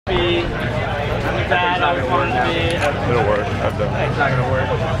bad. I want it to be. It'll work. I've done it. It's not gonna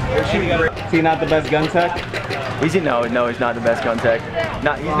work. Is he not the best gun tech? Is he? No, he's not the best gun tech. He's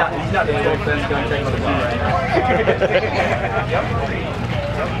not the best gun tech on the team right now.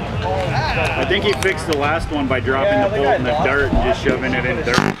 I think he fixed the last one by dropping the bolt in the dirt and just shoving it in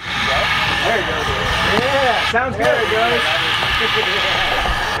dirt. There you go. Yeah, sounds good, guys.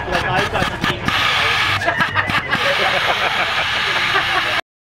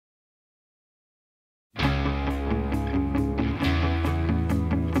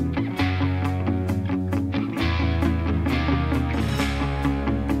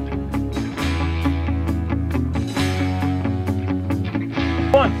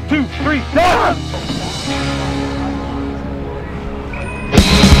 One, two, three, go!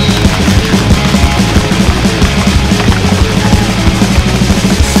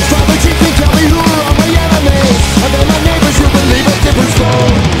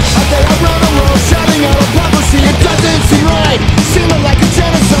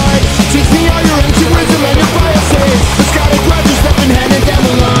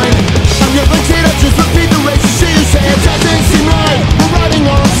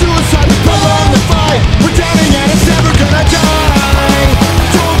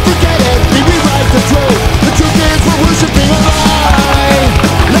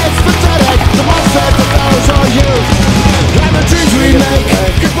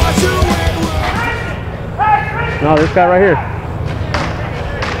 No, this guy right here.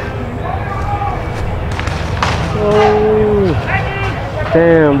 Oh,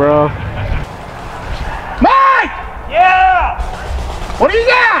 damn, bro. Mike! Yeah! What do you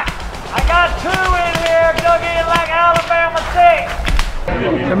got? I got 2 in here, dug in like Alabama State.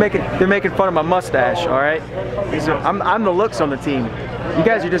 They're making fun of my mustache. All right. I'm the looks on the team. You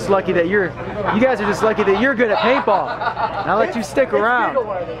guys are just lucky that you're good at paintball. And I'll let you stick around.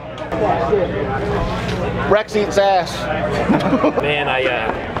 Rex eats ass. Man, I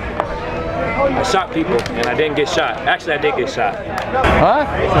shot people and I didn't get shot. Actually, I did get shot. Huh?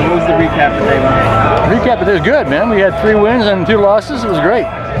 So what was the recap today, man? The recap today was good, man. We had 3 wins and 2 losses. It was great.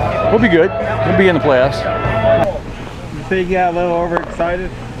 We'll be good. We'll be in the playoffs. You think you got a little overexcited?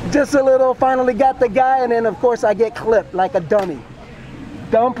 Just a little, finally got the guy, and then of course I get clipped like a dummy.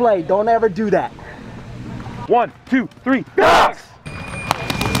 Don't play, don't ever do that. 1, 2, 3, go!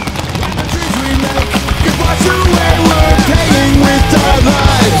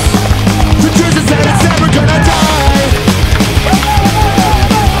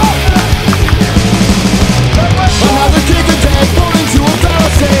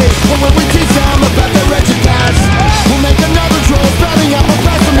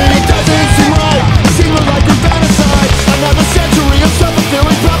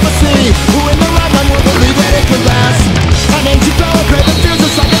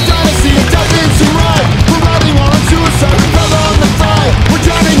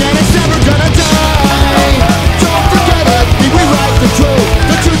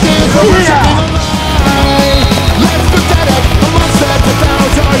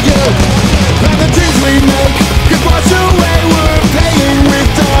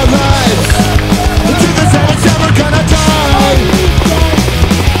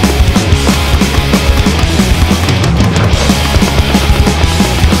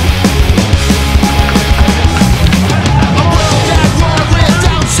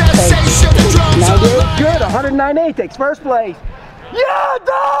 Good, 109.8 takes first place. Yeah,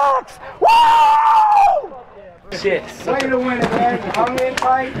 dogs! Woo! Shit. Way to win it, man. Hung in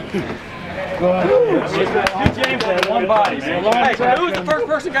tight. Two James had 1 body. Hey, who was the first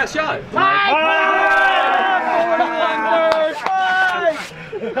person got shot?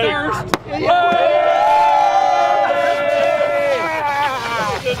 First.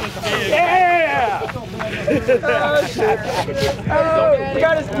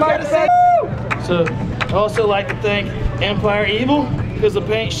 So I also like to thank Empire Evil because the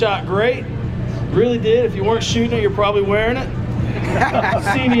paint shot great. Really did. If you weren't shooting it, you're probably wearing it.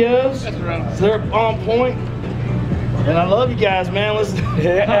 CDOs, they're on point. And I love you guys, man. Let's thank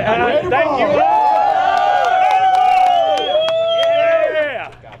you.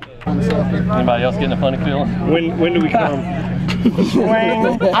 Anybody else getting a funny feeling? When do we come?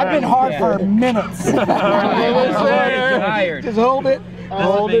 I've been hard for minutes. Just hold it.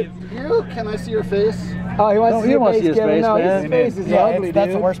 Hold it. Can I see your face? Oh, he wants to see his face, man. His face is ugly, dude.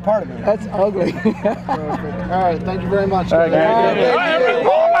 That's the worst part of it. That's ugly. All right, thank you very much. All right,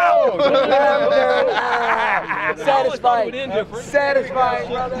 Satisfied. Satisfied,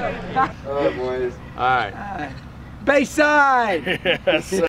 brother. All right, boys. Bayside. Yes.